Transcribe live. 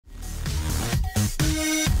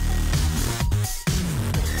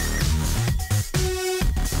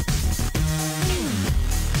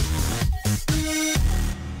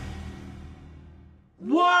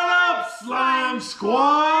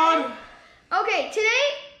Squad! Okay, today,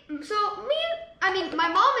 my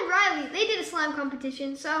mom and Riley, they did a slime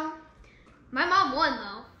competition, so my mom won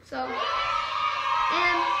though. So, and me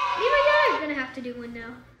and my dad are gonna have to do one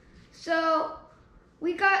now. So,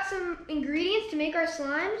 we got some ingredients to make our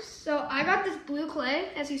slimes. So, I got this blue clay,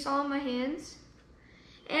 as you saw in my hands,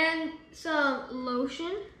 and some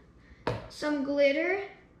lotion, some glitter,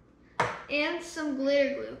 and some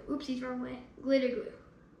glitter glue. Oopsies, wrong way. Glitter glue.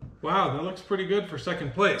 Wow, that looks pretty good for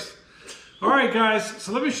second place. All right, guys,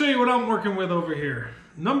 so let me show you what I'm working with over here.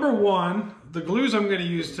 Number one, the glues I'm gonna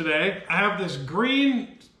use today, I have this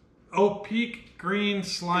green, Opeak green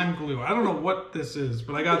slime glue. I don't know what this is,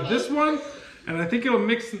 but I got this one, and I think it'll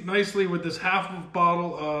mix nicely with this half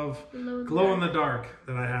bottle of glow in the dark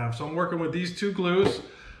that I have. So I'm working with these two glues.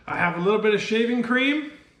 I have a little bit of shaving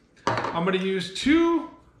cream. I'm gonna use 2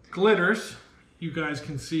 glitters, you guys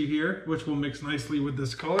can see here, which will mix nicely with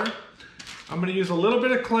this color. I'm gonna use a little bit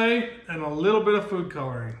of clay and a little bit of food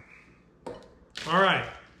coloring. All right,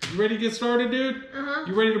 you ready to get started, dude? Uh-huh.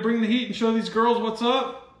 You ready to bring the heat and show these girls what's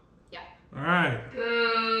up? Yeah. All right.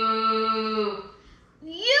 Boo.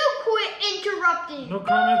 You quit interrupting. No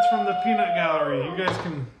comments from the peanut gallery. You guys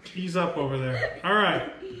can ease up over there. All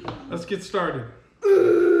right, let's get started.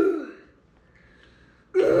 All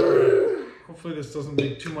right. Hopefully this doesn't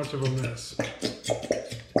make too much of a mess.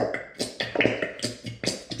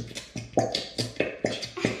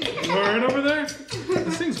 You all right over there?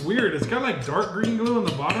 This thing's weird. It's got like dark green glue on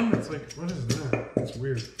the bottom. It's like, what is that? It's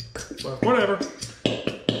weird. But whatever.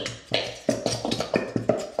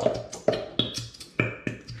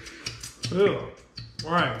 Ugh.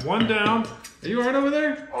 All right, one down. Are you all right over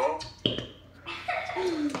there?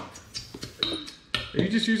 Are you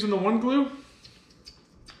just using the one glue?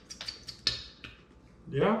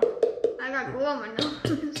 Yeah? I got glue on my nose.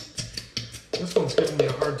 This one's giving me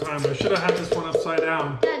a hard time. I should have had this one upside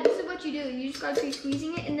down. Dad, this is what you do. You just gotta keep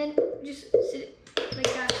squeezing it and then just sit it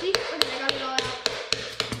like that. See? Look, I got it all out.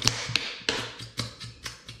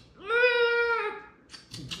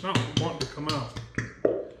 It's not wanting to come out.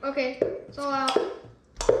 Okay, it's all out.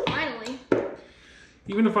 Finally.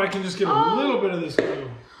 Even if I can just get a little bit of this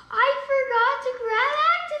glue. I forgot to grab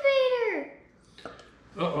activator.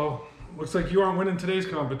 Uh-oh. Looks like you aren't winning today's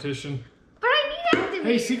competition. But I need activator.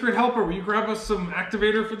 Hey, secret helper, will you grab us some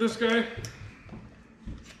activator for this guy?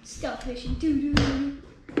 Stealth mission. Doo-doo.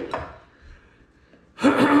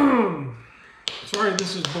 Sorry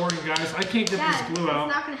this is boring, guys. I can't get Dad, this glue out.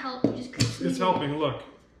 It's not gonna help. You just keep squeezing It's helping, look.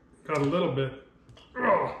 Got a little bit.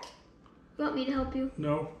 Oh. You want me to help you?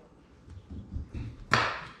 No.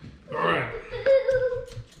 All right.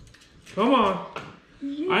 Come on.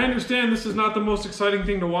 I understand this is not the most exciting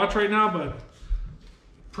thing to watch right now, but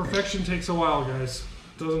perfection takes a while, guys.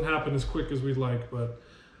 It doesn't happen as quick as we'd like, but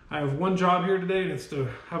I have one job here today, and it's to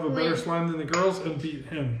have a better slime than the girls and beat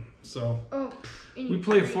him. So we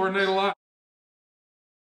play Fortnite a lot,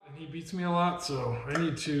 and he beats me a lot, so I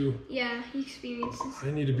need to... Yeah, he experiences. I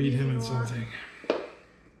need to beat him in something.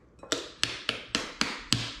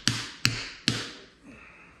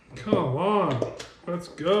 Come on, let's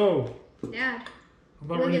go. Dad. I'm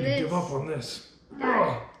about ready to give up on this.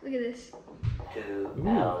 Dad, look at this.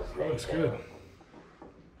 Ooh, that looks good.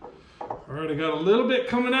 All right, I got a little bit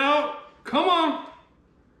coming out. Come on.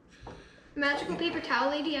 Magical paper towel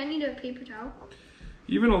lady, I need a paper towel.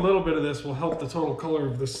 Even a little bit of this will help the total color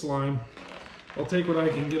of this slime. I'll take what I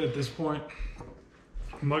can get at this point.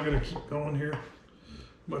 I'm not gonna keep going here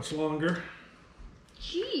much longer.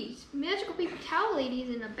 Jeez, magical paper towel lady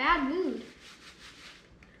is in a bad mood.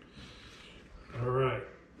 All right,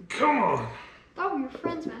 come on. Thought we were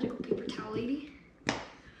friends, magical paper towel lady.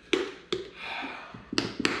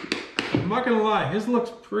 I'm not gonna lie, his looks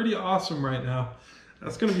pretty awesome right now.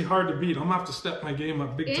 That's gonna be hard to beat. I'm gonna have to step my game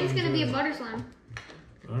up big time. And it's gonna be a butter slime.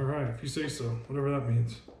 All right, if you say so, whatever that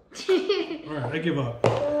means. All right, I give up.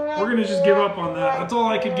 We're gonna just give up on that. That's all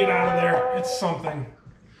I could get out of there. It's something.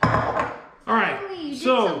 All right,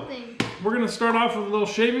 so we're gonna start off with a little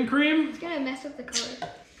shaving cream. It's gonna mess up the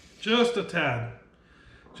color. Just a tad.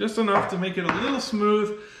 Just enough to make it a little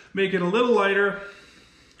smooth, make it a little lighter.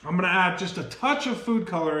 I'm gonna add just a touch of food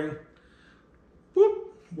coloring.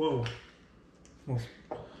 Whoop, whoa, almost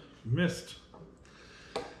missed.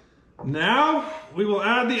 Now, we will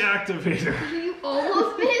add the activator. You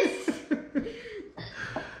almost missed.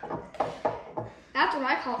 That's what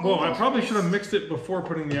I call it. Whoa, I probably should have mixed it before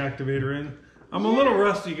putting the activator in. I'm a little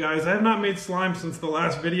rusty, guys. I have not made slime since the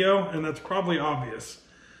last video, and that's probably obvious.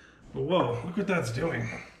 But whoa, look what that's doing.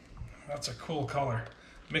 That's a cool color.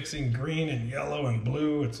 Mixing green and yellow and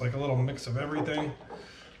blue. It's like a little mix of everything.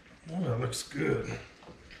 Oh, that looks good.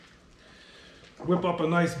 whip up a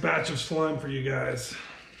nice batch of slime for you guys.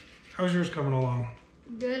 How's yours coming along?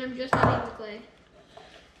 Good, I'm just adding the clay.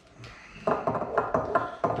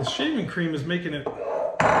 The shaving cream is making it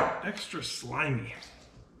extra slimy.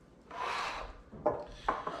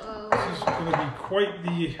 This is going to be quite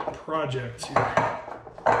the project here.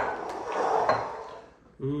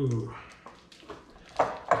 Ooh.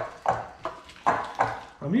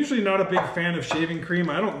 I'm usually not a big fan of shaving cream.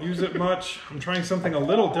 I don't use it much. I'm trying something a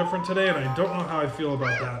little different today, and I don't know how I feel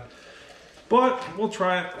about that. But we'll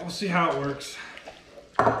try it. We'll see how it works.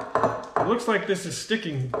 It looks like this is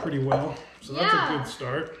sticking pretty well, so that's a good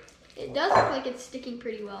start. It does look like it's sticking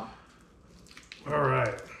pretty well. All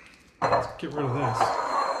right, let's get rid of this.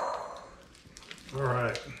 All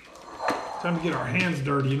right, time to get our hands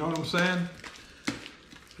dirty, you know what I'm saying?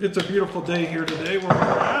 It's a beautiful day here today where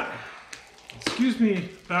we're at. Excuse me,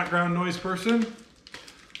 background noise person.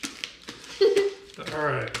 All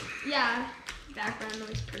right. Yeah, background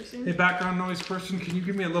noise person. Hey, background noise person, can you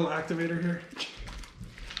give me a little activator here?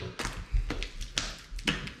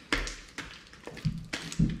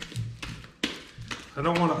 I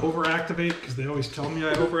don't want to overactivate because they always tell me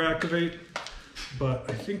I overactivate, but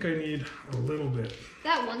I think I need a little bit.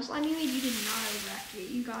 That one slime you made, you did not overactivate.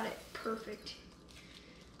 You got it perfect.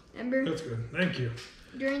 Remember? That's good. Thank you.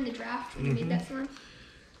 During the draft when you made that slime?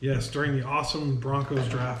 Yes, during the awesome Broncos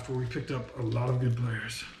draft where we picked up a lot of good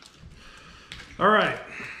players. All right.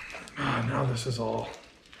 Now this is all.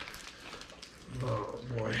 Oh,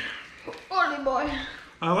 boy. Orly boy.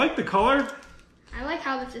 I like the color. I like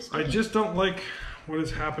how this is I sticking. just don't like what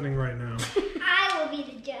is happening right now. I will be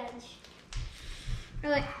the judge. Or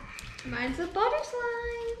like, mine's a butter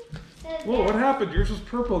slime. Whoa, what happened? Yours was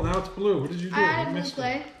purple, now it's blue. What did you do? I added You blue missed it.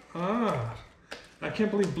 clay. Ah. I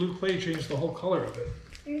can't believe blue clay changed the whole color of it.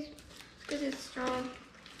 Because it's strong.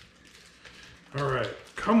 All right.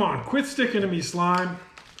 Come on. Quit sticking to me, slime.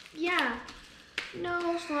 Yeah.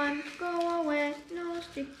 No slime, go away. No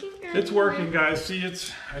sticking. It's working, guys. See, I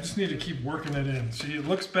just need to keep working it in. See, it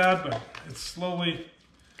looks bad, but it's slowly...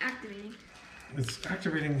 Activating. It's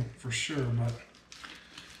activating for sure, but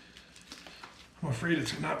I'm afraid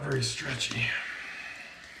it's not very stretchy.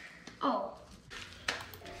 Oh.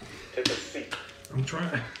 Take a seat. I'm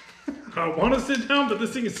trying. I want to sit down, but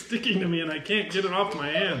this thing is sticking to me and I can't get it off my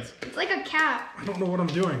hands. It's like a cat. I don't know what I'm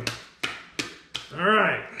doing. All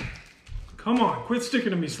right. Come on, quit sticking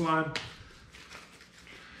to me, slime.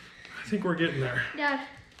 I think we're getting there. Dad.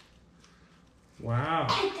 Wow.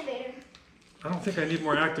 Activator. I don't think I need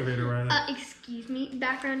more activator right now. Excuse me,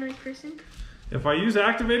 background noise person. If I use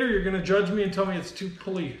activator, you're going to judge me and tell me it's too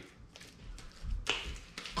pulley.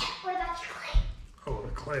 What about your clay? Oh, the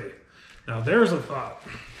clay. Now there's a thought.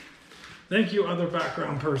 Thank you, other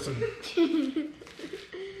background person.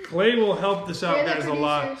 Clay will help this out, They're the guys, a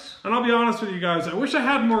lot. producers. And I'll be honest with you guys, I wish I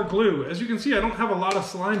had more glue. As you can see, I don't have a lot of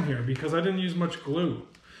slime here because I didn't use much glue.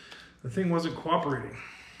 The thing wasn't cooperating.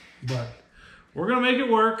 But we're going to make it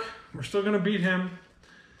work. We're still going to beat him,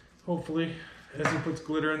 hopefully. As he puts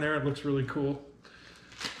glitter in there, it looks really cool.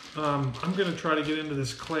 I'm going to try to get into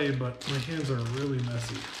this clay, but my hands are really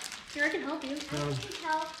messy. Here, I can help you.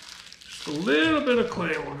 Now, just a little bit of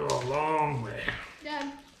clay will go a long way.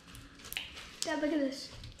 Dad. Dad, look at this.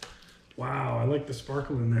 Wow, I like the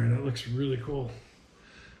sparkle in there. That looks really cool.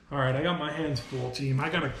 All right, I got my hands full, team. I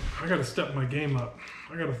gotta step my game up.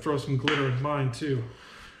 I gotta throw some glitter in mine too.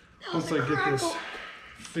 Once I get this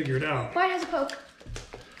figured out. Mine has a poke.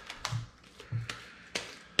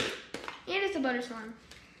 And it's a butter slime.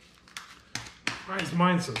 Why is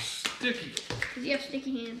mine so sticky? Because you have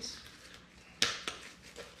sticky hands.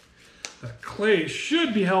 That clay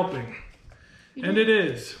should be helping. And it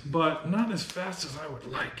is, but not as fast as I would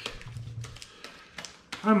like.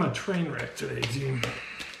 I'm a train wreck today, team.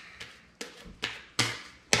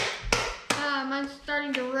 Mine's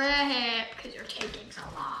starting to rip because you're taking so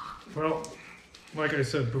long. Well, like I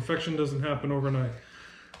said, perfection doesn't happen overnight.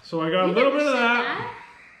 So I got a little bit of that.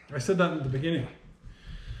 I said that in the beginning.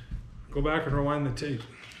 Go back and rewind the tape.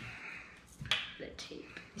 The tape.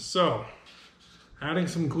 So, adding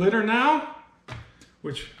some glitter now,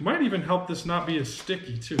 which might even help this not be as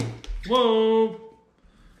sticky too. Whoa!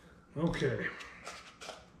 Okay.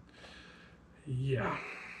 Yeah.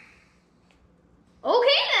 Okay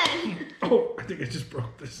then. Oh, I think I just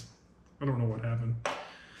broke this. I don't know what happened.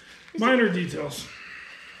 Minor details.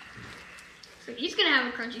 So he's gonna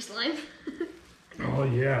have a crunchy slime. Oh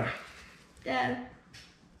yeah. Dad.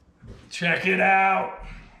 Check it out.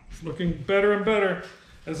 It's looking better and better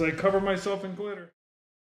as I cover myself in glitter.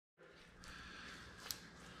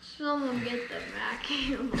 Someone get the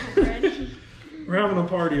vacuum already. We're having a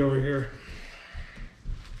party over here.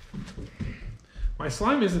 My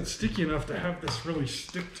slime isn't sticky enough to have this really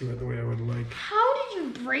stick to it the way I would like. How did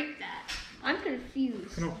you break that? I'm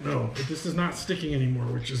confused. I don't know, but this is not sticking anymore,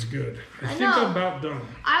 which is good. I think know. I'm about done.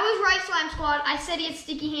 I was right, Slime Squad. I said he had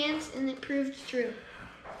sticky hands, and it proved true.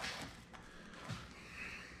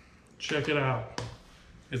 Check it out.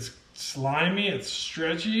 It's slimy, it's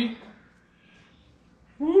stretchy.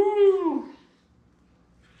 Woo!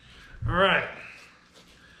 All right.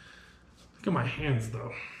 Look at my hands,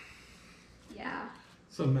 though. Yeah.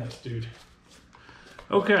 It's a mess, dude.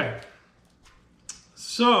 Okay.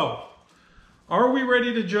 So, are we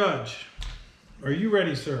ready to judge? Are you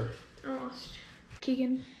ready, sir? Almost.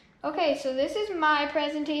 Keegan. Okay, so this is my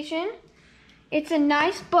presentation. It's a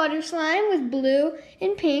nice butter slime with blue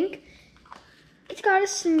and pink. It's got a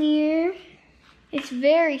smear. It's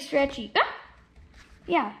very stretchy. Ah!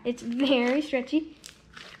 Yeah, it's very stretchy.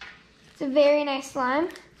 It's a very nice slime.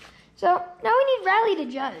 So now we need Riley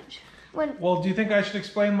to judge. Well, do you think I should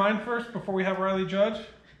explain mine first before we have Riley judge?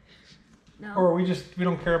 No. Or we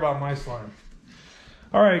don't care about my slime?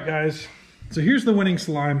 All right, guys. So here's the winning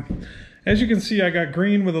slime. As you can see, I got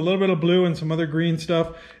green with a little bit of blue and some other green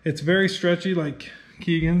stuff. It's very stretchy like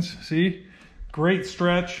Keegan's, see? Great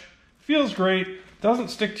stretch, feels great, doesn't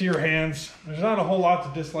stick to your hands. There's not a whole lot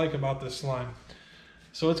to dislike about this slime.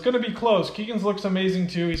 So it's gonna be close. Keegan's looks amazing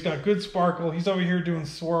too. He's got good sparkle. He's over here doing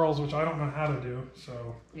swirls, which I don't know how to do,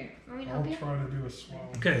 so I'll try to do a swirl.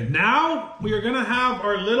 Okay, now we are gonna have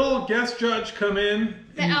our little guest judge come in.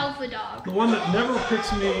 The alpha dog. The one that never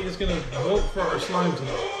picks me is gonna vote for our slime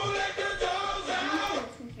today.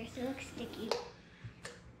 It looks sticky.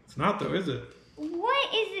 It's not though, is it?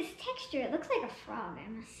 What is this texture? It looks like a frog, I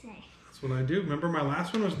must say. That's what I do. Remember my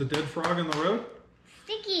last one was the dead frog on the road?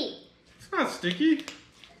 Sticky. It's not sticky.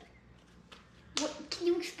 What, can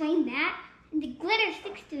you explain that? The glitter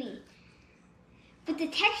sticks to me. But the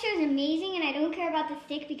texture is amazing, and I don't care about the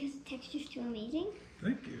stick because the texture is too amazing.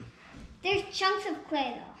 Thank you. There's chunks of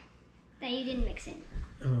clay, though, that you didn't mix in.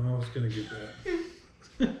 Oh, I was gonna get that.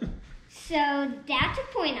 So that's a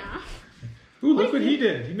point off. Ooh, look what he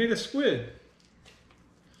did. He made a squid.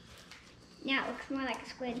 Now it looks more like a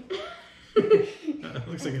squid. It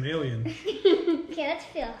looks like an alien. Okay, let's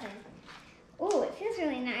feel him. Oh, it feels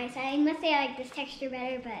really nice. I must say I like this texture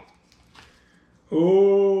better, but...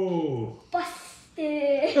 Oh.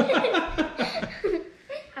 Busted! I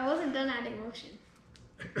wasn't done adding lotion.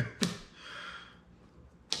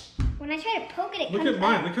 When I try to poke it, it Look comes at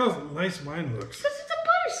mine. out. Look how nice mine looks. Because it's a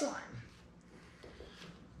butter slime.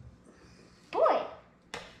 Boy,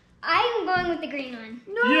 I'm going with the green one.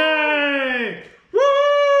 Yay!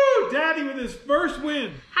 Woo! Daddy with his first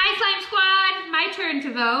win. Hi, Slime Squad. My turn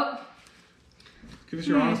to vote. Give us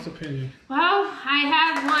your honest opinion. Well, I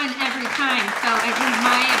have one every time, so I think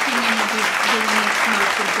my opinion is the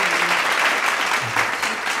most important.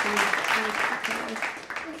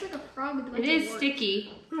 Looks like a frog with a bunch It is of warts.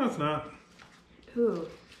 sticky. No, it's not. Ooh.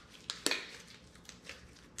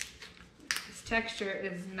 This texture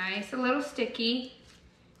is nice, a little sticky.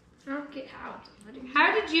 I don't get how it's letting me.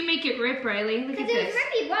 How did you make it rip, Riley? Look at Because it was this.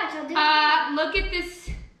 rippy. Watch, I'll do it. Look at this.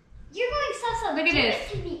 You're going salsa. Look at Do this. it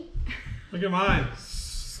to me. Look at mine.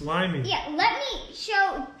 Slimy. Yeah, let me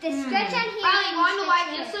show the stretch on here. Riley, you want to know why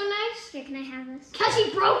it Stretch feels so nice? here. Can I have this? Because he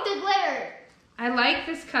broke the glitter. I like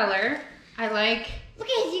this color. I like, Look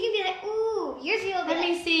at this. You can be like, ooh, yours will be let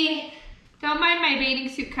me like see. Don't mind my bathing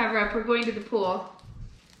suit cover up. We're going to the pool.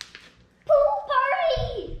 pool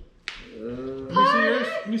party. Let me see yours.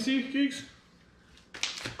 Let me see, Geeks.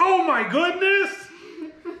 Oh my goodness!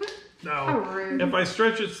 How No. rude. If I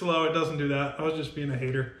stretch it slow, it doesn't do that. I was just being a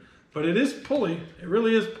hater. But it is pulley. It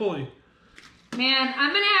really is pulley. Man,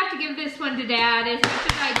 I'm gonna have to give this one to Dad as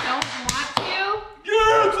much as I don't want to.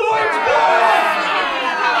 Yeah, it's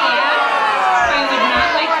I would not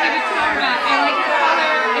like to give it to him, but I like the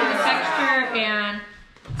color and the texture and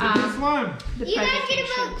good slime. the You guys get a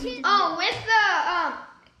presentation. vote too. Oh, with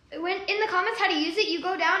the, when in the comments how to use it, you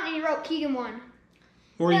go down and you wrote Keegan 1.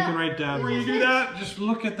 Or you can write down. When you do that, just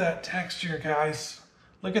look at that texture, guys.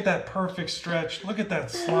 Look at that perfect stretch. Look at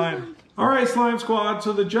that slime. All right, Slime Squad.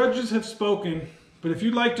 So the judges have spoken. But if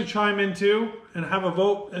you'd like to chime in too and have a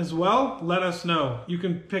vote as well, let us know. You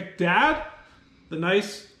can pick Dad, the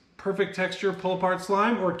nice, perfect texture pull-apart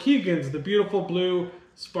slime, or Keegan's, the beautiful blue,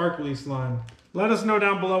 sparkly slime. Let us know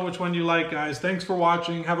down below which one you like, guys. Thanks for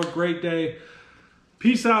watching. Have a great day.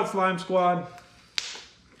 Peace out, Slime Squad.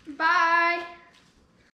 Bye.